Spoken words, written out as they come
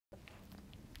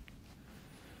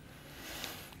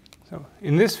So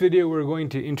in this video, we're going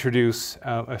to introduce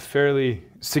a fairly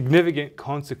significant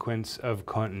consequence of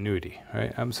continuity,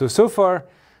 right? So far,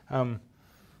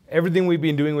 everything we've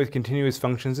been doing with continuous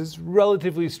functions is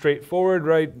relatively straightforward,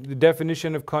 right? The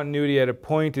definition of continuity at a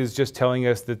point is just telling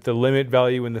us that the limit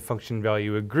value and the function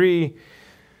value agree.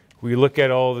 We look at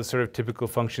all the sort of typical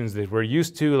functions that we're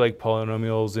used to, like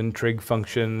polynomials and trig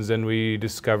functions, and we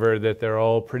discover that they're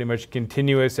all pretty much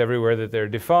continuous everywhere that they're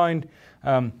defined.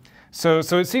 So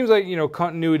it seems like,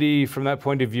 continuity from that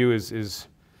point of view is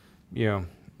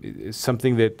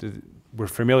something that we're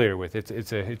familiar with.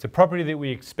 It's a property that we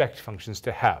expect functions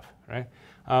to have, right?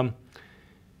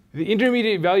 The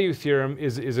intermediate value theorem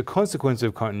is a consequence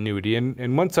of continuity,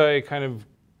 and once I kind of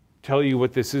tell you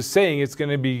what this is saying, it's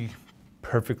going to be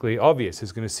perfectly obvious.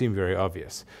 It's going to seem very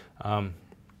obvious.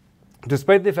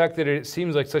 Despite the fact that it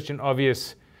seems like such an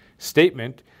obvious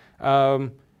statement,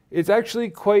 it's actually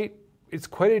quite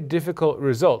a difficult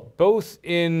result, both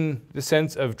in the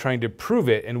sense of trying to prove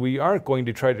it, and we aren't going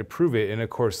to try to prove it in a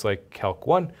course like Calc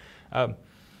 1.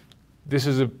 This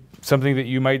is something that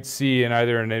you might see in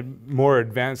either a more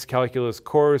advanced calculus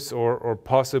course or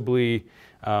possibly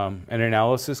an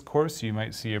analysis course. You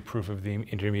might see a proof of the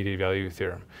intermediate value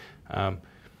theorem.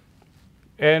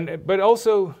 But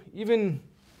also, even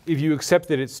if you accept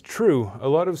that it's true, a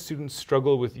lot of students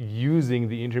struggle with using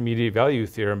the intermediate value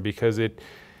theorem because it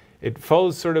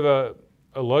follows sort of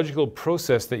a logical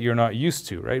process that you're not used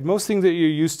to, right? Most things that you're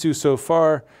used to so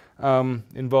far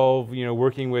involve,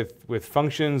 working with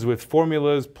functions, with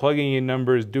formulas, plugging in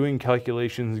numbers, doing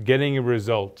calculations, getting a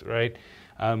result, right?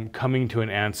 Coming to an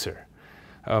answer.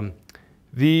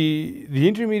 The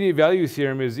intermediate value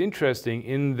theorem is interesting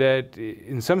in that,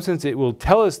 in some sense, it will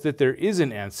tell us that there is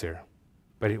an answer,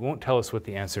 but it won't tell us what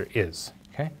the answer is,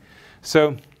 okay?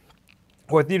 So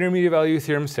what the intermediate value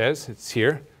theorem says, it's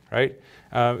here, right?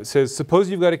 It says, suppose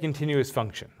you've got a continuous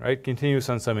function, right? Continuous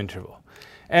on some interval.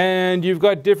 And you've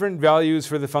got different values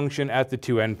for the function at the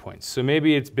two endpoints. So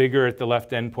maybe it's bigger at the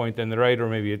left endpoint than the right, or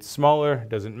maybe it's smaller,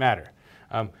 doesn't matter.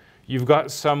 You've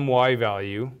got some y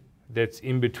value that's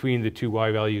in between the two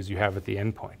y values you have at the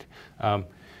endpoint.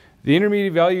 The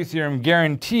intermediate value theorem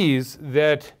guarantees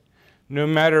that no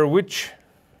matter which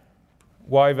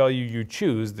y value you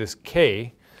choose, this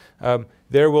k,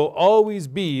 there will always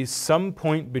be some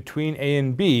point between a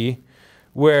and b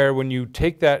where when you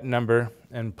take that number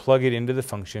and plug it into the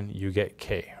function, you get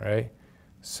k, right?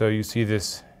 So you see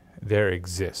this there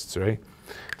exists, right?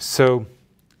 So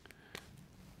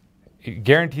it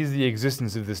guarantees the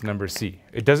existence of this number c.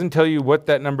 It doesn't tell you what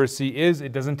that number c is.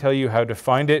 It doesn't tell you how to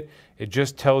find it. It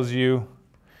just tells you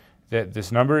that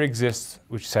this number exists,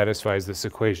 which satisfies this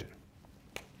equation.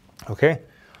 Okay?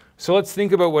 So let's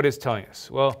think about what it's telling us.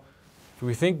 Well, if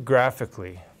we think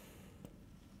graphically,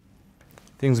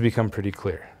 things become pretty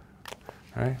clear.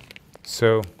 All right?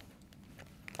 So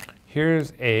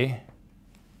here's A,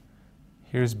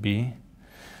 here's B,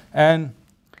 and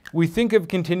we think of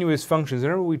continuous functions.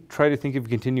 Remember, we try to think of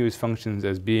continuous functions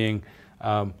as being,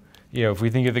 if we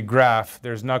think of the graph,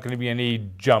 there's not going to be any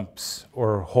jumps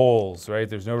or holes, right?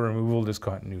 There's no removable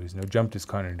discontinuities, no jump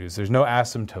discontinuities. There's no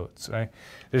asymptotes, right?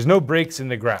 There's no breaks in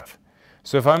the graph.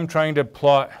 So if I'm trying to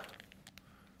plot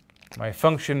my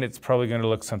function, it's probably going to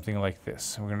look something like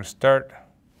this. We're going to start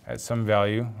at some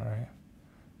value, right?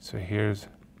 So here's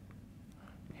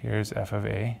f of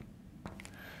a,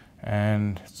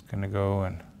 and it's going to go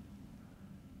and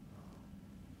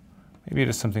maybe it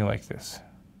is something like this.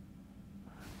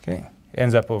 Okay,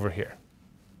 ends up over here.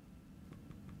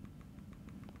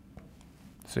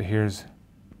 So here's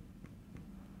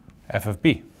f of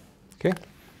b. Okay,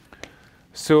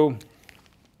 so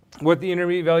what the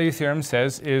intermediate value theorem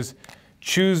says is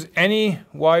choose any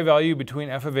y value between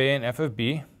f of a and f of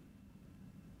b.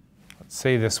 Let's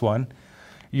say this one.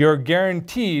 You're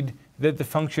guaranteed that the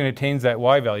function attains that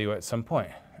y value at some point.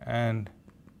 And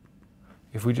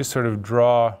if we just sort of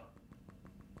draw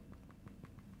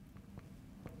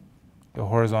the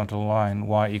horizontal line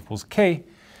y equals k,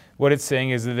 what it's saying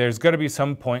is that there's got to be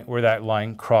some point where that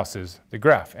line crosses the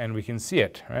graph. And we can see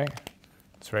it, right?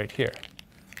 It's right here.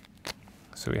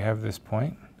 So we have this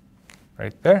point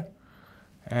right there,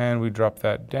 and we drop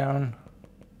that down,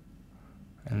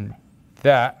 and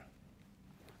that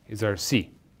is our C,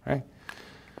 right?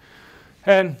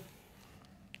 And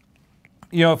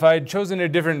if I had chosen a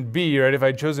different B, right? If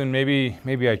I'd chosen maybe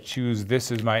I choose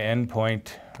this as my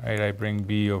endpoint, right? I bring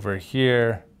B over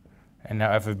here, and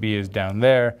now f of B is down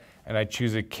there, and I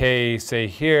choose a K, say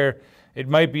here. It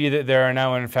might be that there are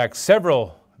now in fact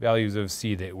several values of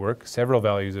C that work, several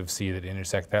values of C that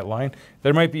intersect that line.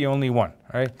 There might be only one,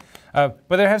 all right?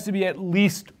 But there has to be at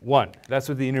least one. That's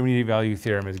what the intermediate value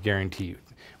theorem is guaranteed.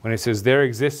 When it says there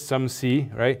exists some C,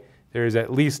 right, there is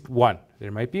at least one.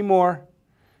 There might be more,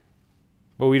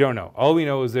 but we don't know. All we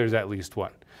know is there's at least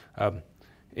one.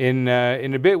 In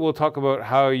a bit, we'll talk about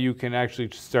how you can actually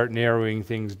start narrowing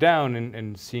things down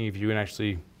and seeing if you can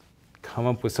actually come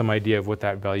up with some idea of what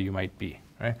that value might be,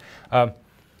 right?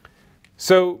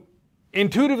 So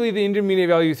intuitively, the intermediate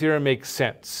value theorem makes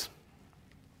sense.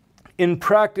 In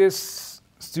practice,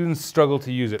 students struggle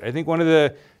to use it. I think one of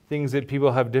the things that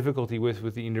people have difficulty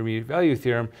with the intermediate value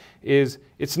theorem is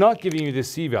it's not giving you the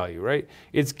C value, right?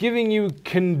 It's giving you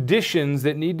conditions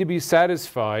that need to be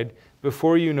satisfied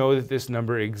before you know that this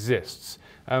number exists.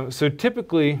 So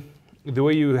typically, the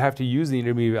way you have to use the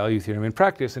intermediate value theorem in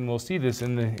practice, and we'll see this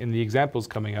in the examples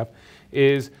coming up,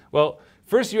 is, well,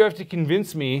 first you have to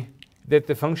convince me that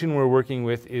the function we're working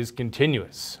with is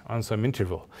continuous on some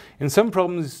interval. In some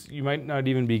problems, you might not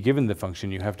even be given the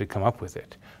function. You have to come up with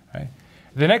it, right?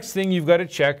 The next thing you've got to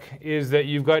check is that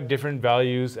you've got different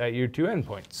values at your two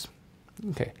endpoints.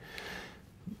 Okay.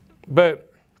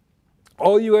 But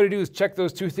all you got to do is check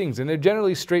those two things, and they're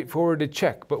generally straightforward to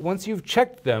check. But once you've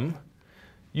checked them,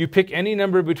 you pick any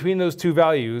number between those two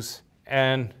values,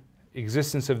 and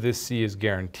existence of this C is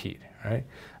guaranteed, right?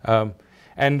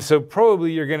 And so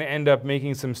probably you're going to end up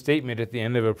making some statement at the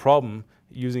end of a problem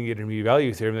using the intermediate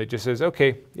value theorem that just says,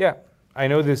 okay, yeah, I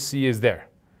know this C is there.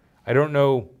 I don't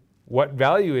know what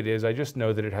value it is, I just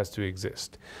know that it has to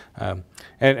exist.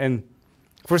 And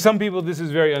for some people, this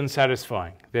is very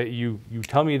unsatisfying, that you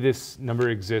tell me this number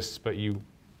exists, but you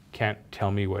can't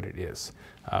tell me what it is.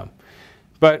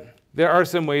 But there are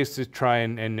some ways to try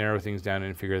and narrow things down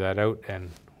and figure that out,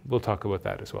 and we'll talk about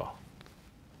that as well.